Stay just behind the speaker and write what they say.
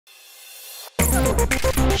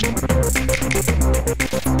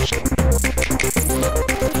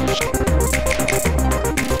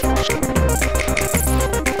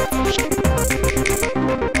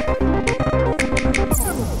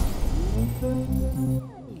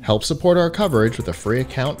Help support our coverage with a free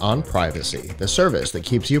account on Privacy, the service that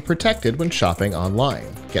keeps you protected when shopping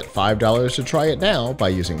online. Get $5 to try it now by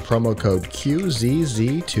using promo code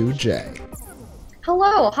QZZ2J.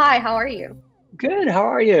 Hello, hi, how are you? Good, how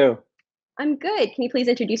are you? I'm good. Can you please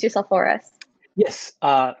introduce yourself for us? Yes,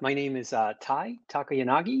 my name is Tai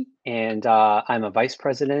Takayanagi, and I'm a vice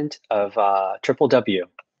president of Triple W.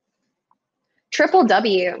 Triple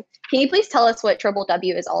W. Can you please tell us what Triple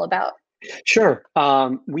W is all about? Sure.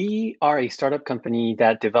 We are a startup company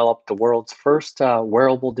that developed the world's first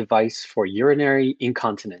wearable device for urinary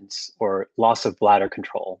incontinence or loss of bladder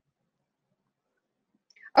control.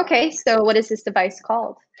 Okay, so what is this device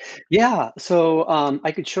called? Yeah, so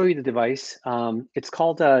I could show you the device. It's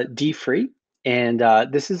called DFree, and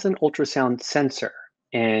this is an ultrasound sensor.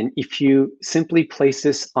 And if you simply place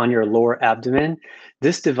this on your lower abdomen,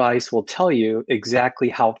 this device will tell you exactly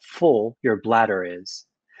how full your bladder is.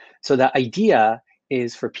 So the idea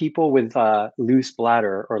is for people with loose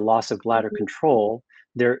bladder or loss of bladder control,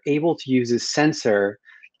 they're able to use this sensor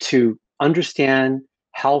to understand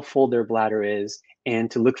how full their bladder is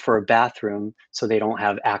and to look for a bathroom so they don't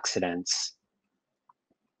have accidents.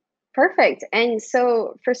 Perfect. And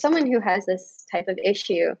so for someone who has this type of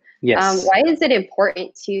issue, Yes. why is it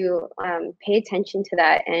important to pay attention to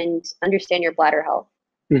that and understand your bladder health?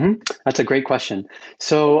 That's a great question.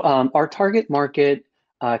 So our target market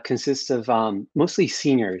consists of mostly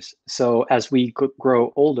seniors. So as we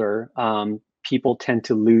grow older, people tend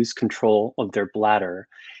to lose control of their bladder,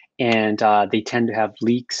 and they tend to have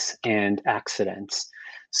leaks and accidents.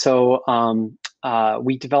 So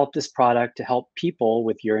we developed this product to help people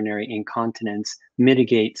with urinary incontinence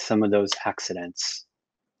mitigate some of those accidents.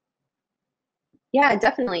 Yeah,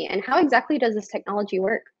 definitely. And how exactly does this technology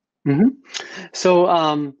work?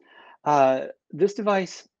 So this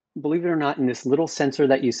device, believe it or not, in this little sensor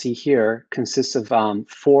that you see here, consists of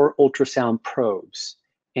 4 ultrasound probes.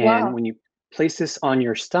 And Wow. when you place this on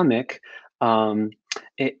your stomach,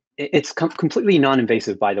 it's completely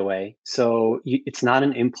non-invasive, by the way. So it's not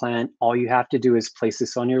an implant. All you have to do is place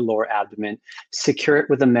this on your lower abdomen, secure it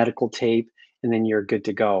with a medical tape, and then you're good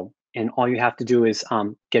to go. And all you have to do is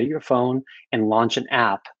get your phone and launch an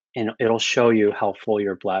app, and it'll show you how full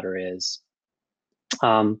your bladder is.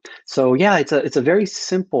 So yeah, it's a very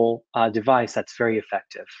simple device that's very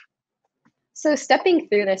effective. So stepping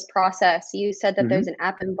through this process, you said that there's an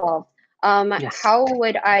app involved. Yes. How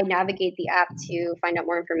would I navigate the app to find out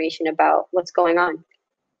more information about what's going on?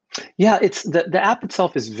 Yeah, it's the app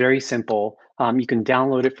itself is very simple. You can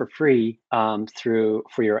download it for free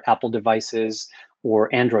for your Apple devices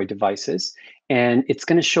or Android devices, and it's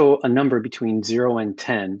going to show a number between 0 and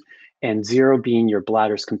 10, and 0 being your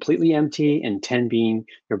bladder's completely empty, and 10 being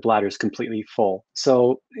your bladder's completely full.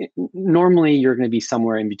 So normally you're going to be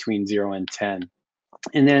somewhere in between 0 and 10.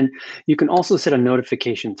 And then you can also set a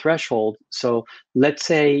notification threshold. So let's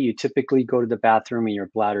say you typically go to the bathroom and your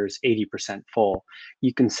bladder is 80% full.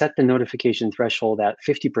 You can set the notification threshold at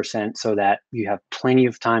 50% so that you have plenty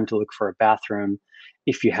of time to look for a bathroom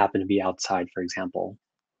if you happen to be outside, for example.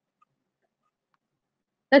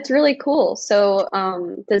 That's really cool. So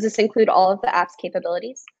does this include all of the app's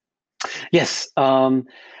capabilities? Yes.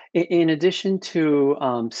 In addition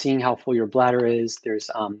to seeing how full your bladder is, there's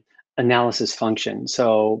analysis function.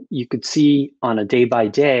 So you could see on a day by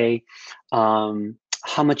day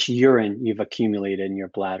how much urine you've accumulated in your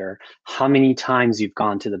bladder, how many times you've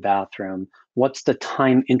gone to the bathroom, what's the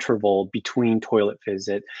time interval between toilet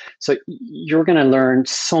visit. So you're going to learn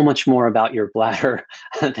so much more about your bladder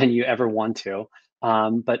than you ever want to.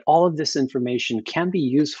 But all of this information can be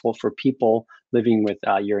useful for people living with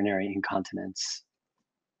urinary incontinence.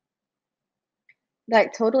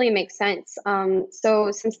 That totally makes sense.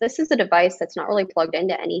 So since this is a device that's not really plugged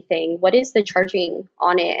into anything, what is the charging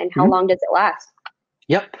on it and how long does it last?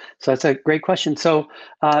 Yep, so that's a great question. So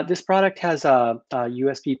this product has a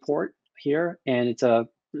USB port here, and it's a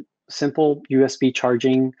simple USB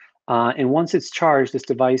charging. And once it's charged, this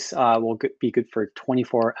device will be good for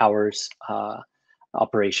 24 hours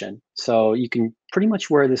operation. So you can pretty much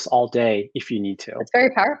wear this all day if you need to. It's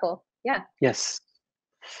very powerful. Yeah, Yes.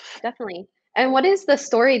 definitely. And what is the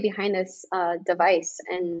story behind this device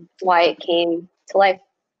and why it came to life?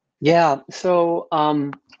 Yeah, so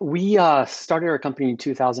we started our company in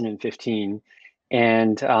 2015,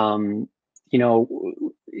 and you know,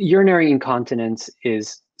 urinary incontinence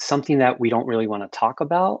is something that we don't really want to talk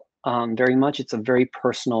about very much. It's a very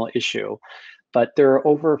personal issue, but there are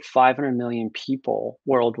over 500 million people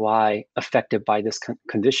worldwide affected by this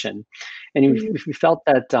condition. And we felt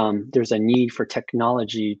that there's a need for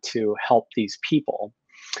technology to help these people.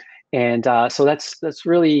 And so that's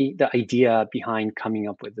really the idea behind coming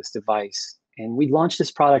up with this device. And we launched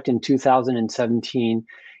this product in 2017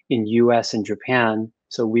 in US and Japan.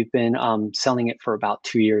 So we've been selling it for about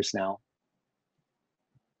 2 years now.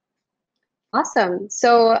 Awesome.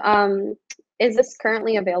 So is this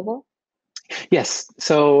currently available? Yes.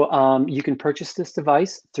 So you can purchase this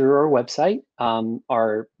device through our website.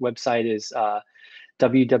 Our website is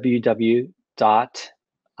DFreeUS.biz.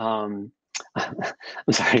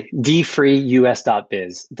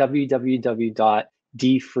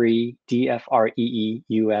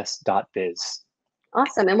 www.DFreeUS.biz.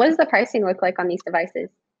 Awesome. And what does the pricing look like on these devices?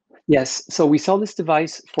 Yes. So we sell this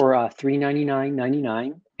device for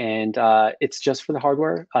 $399.99, and it's just for the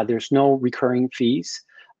hardware. There's no recurring fees.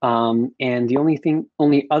 And the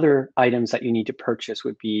only other items that you need to purchase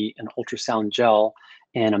would be an ultrasound gel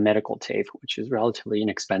and a medical tape, which is relatively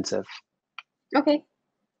inexpensive. Okay,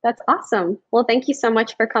 that's awesome. Well, thank you so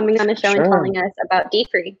much for coming on the show and telling us about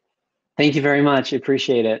DFree. Thank you very much. I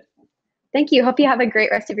appreciate it. Thank you. Hope you have a great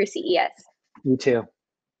rest of your CES. You too.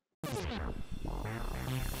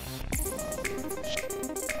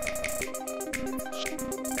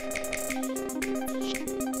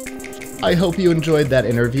 I hope you enjoyed that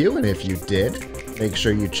interview, and if you did, make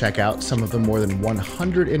sure you check out some of the more than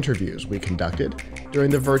 100 interviews we conducted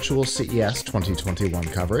during the virtual CES 2021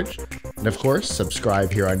 coverage. And of course,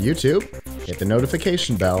 subscribe here on YouTube, hit the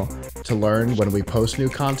notification bell to learn when we post new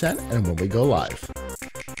content and when we go live.